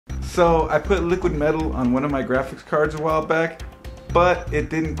So I put liquid metal on one of my graphics cards a while back, but it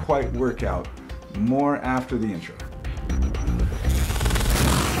didn't quite work out. More after the intro.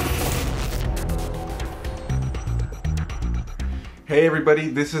 Hey everybody,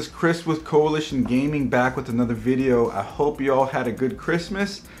 this is Chris with Coalition Gaming, back with another video. I hope you all had a good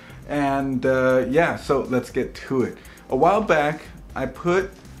Christmas, and yeah, so let's get to it. A while back, I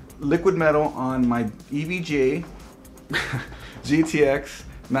put liquid metal on my EVGA GTX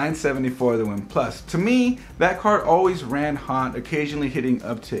 974, the Win Plus. To me, that card always ran hot, occasionally hitting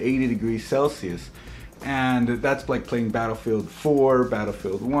up to 80 degrees Celsius. And that's like playing Battlefield 4,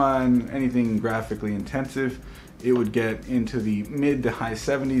 Battlefield 1, anything graphically intensive. It would get into the mid to high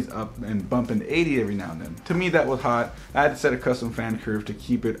 70s up and bump into 80 every now and then. To me, that was hot. I had to set a custom fan curve to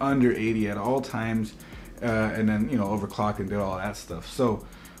keep it under 80 at all times, and then, you know, overclock and did all that stuff. So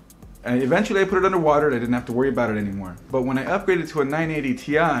eventually I put it underwater. I didn't have to worry about it anymore. But when I upgraded to a 980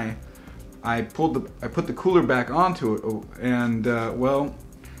 Ti, I put the cooler back onto it, and well,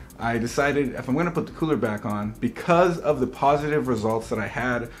 I decided if I'm going to put the cooler back on, because of the positive results that I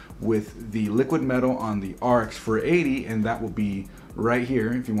had with the liquid metal on the RX 480, and that will be right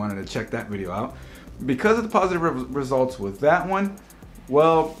here if you wanted to check that video out. Because of the positive results with that one,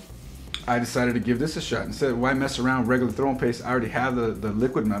 well, I decided to give this a shot. Instead, why mess around with regular thermal paste? I already have the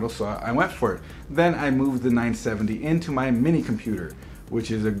liquid metal, so I went for it. Then I moved the 970 into my mini computer,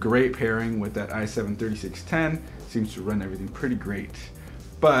 which is a great pairing with that i7-3610. Seems to run everything pretty great.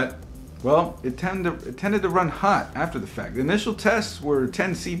 But, well, it tended to run hot after the fact. The initial tests were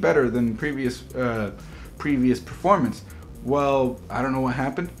 10C better than previous performance. Well, I don't know what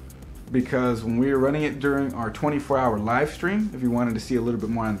happened, because when we were running it during our 24-hour live stream, if you wanted to see a little bit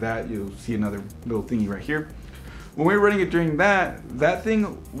more on that, you'll see another little thingy right here. When we were running it during that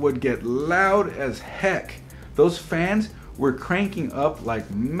thing would get loud as heck. Those fans were cranking up like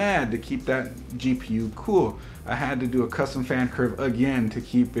mad to keep that GPU cool. I had to do a custom fan curve again to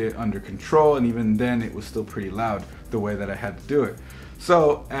keep it under control, and even then it was still pretty loud the way that I had to do it.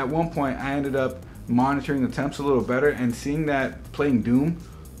 So at one point I ended up monitoring the temps a little better and seeing that playing Doom,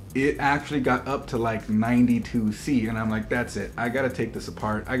 it actually got up to like 92C, and I'm like, that's it, I gotta take this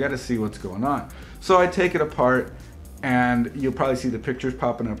apart, I gotta see what's going on. So I take it apart, and you'll probably see the pictures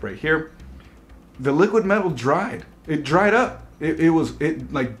popping up right here. The liquid metal dried. It dried up.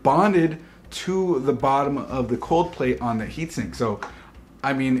 It like bonded to the bottom of the cold plate on the heatsink. So,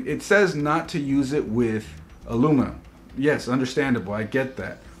 I mean, it says not to use it with aluminum. Yes, understandable, I get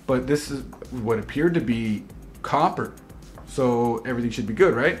that. But this is what appeared to be copper. So everything should be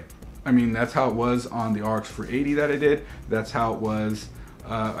good, right? I mean, that's how it was on the RX 480 that I did. That's how it was,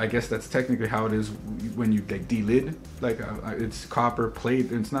 I guess that's technically how it is when you like delid. Like it's copper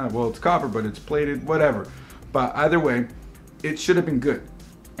plate. It's not, well, it's copper, but it's plated, whatever. But either way, it should have been good,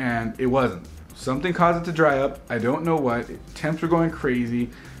 and it wasn't. Something caused it to dry up. I don't know what. Temps were going crazy,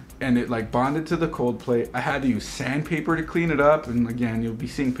 and it like bonded to the cold plate. I had to use sandpaper to clean it up, and again, you'll be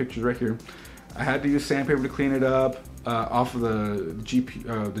seeing pictures right here. I had to use sandpaper to clean it up off of the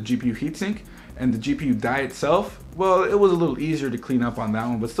GPU heatsink, and the GPU die itself. Well, it was a little easier to clean up on that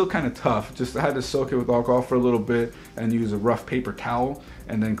one, but still kind of tough. Just I had to soak it with alcohol for a little bit and use a rough paper towel,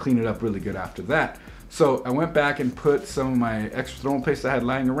 and then clean it up really good after that. So I went back and put some of my extra thermal paste I had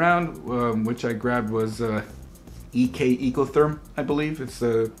lying around, which I grabbed was EK Ecotherm, I believe. It's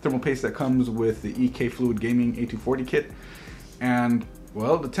the thermal paste that comes with the EK Fluid Gaming A240 kit. And,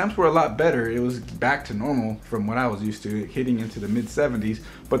 well, the temps were a lot better. It was back to normal from what I was used to, hitting into the mid 70s.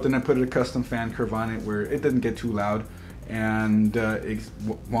 But then I put a custom fan curve on it where it doesn't get too loud, and it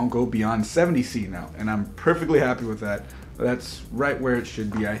won't go beyond 70C now. And I'm perfectly happy with that. That's right where it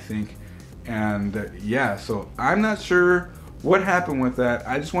should be, I think. And yeah, so I'm not sure what happened with that.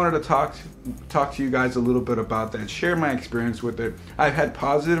 I just wanted to talk to you guys a little bit about that, share my experience with it. I've had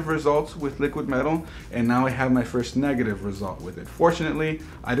positive results with liquid metal, and now I have my first negative result with it. Fortunately,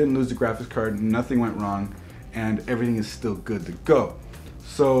 I didn't lose the graphics card, nothing went wrong, and everything is still good to go.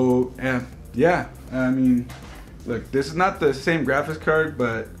 So yeah, I mean, look, this is not the same graphics card,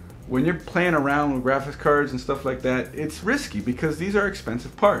 but when you're playing around with graphics cards and stuff like that, it's risky because these are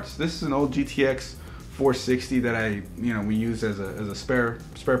expensive parts. This is an old GTX 460 that we use as a spare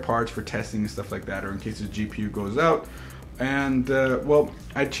parts for testing and stuff like that, or in case the GPU goes out. And well,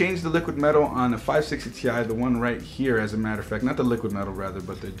 I changed the liquid metal on the 560 Ti, the one right here, as a matter of fact, not the liquid metal rather,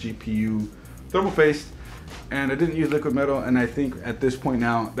 but the GPU thermal paste. And I didn't use liquid metal, and I think at this point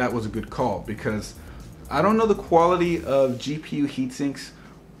now that was a good call, because I don't know the quality of GPU heatsinks,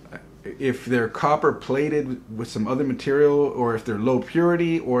 if they're copper plated with some other material, or if they're low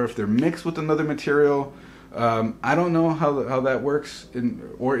purity, or if they're mixed with another material. I don't know how that works,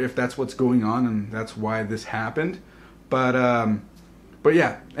 or if that's what's going on and that's why this happened. But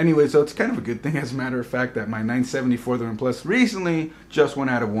yeah, anyway, so it's kind of a good thing, as a matter of fact, that my 970 for the Win Plus recently just went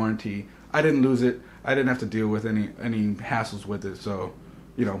out of warranty. I didn't lose it. I didn't have to deal with any hassles with it. So,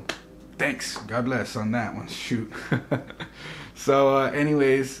 you know, thanks. God bless on that one. Shoot. So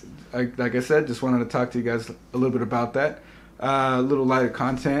anyways, like I said, just wanted to talk to you guys a little bit about that. A little lighter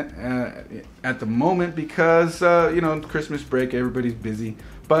content at the moment because, you know, Christmas break, everybody's busy.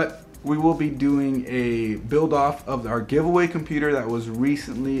 But we will be doing a build off of our giveaway computer that was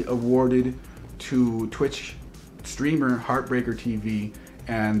recently awarded to Twitch streamer Heartbreaker TV.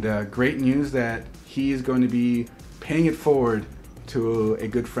 And great news that he is going to be paying it forward to a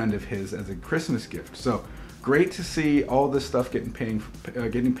good friend of his as a Christmas gift. So great to see all this stuff getting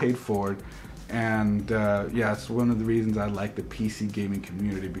paid forward. And yeah, it's one of the reasons I like the PC gaming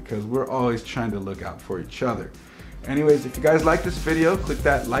community, because we're always trying to look out for each other. Anyways, if you guys like this video, click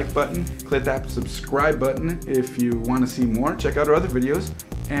that like button, click that subscribe button if you want to see more. Check out our other videos,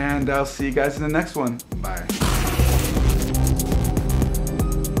 and I'll see you guys in the next one. Bye.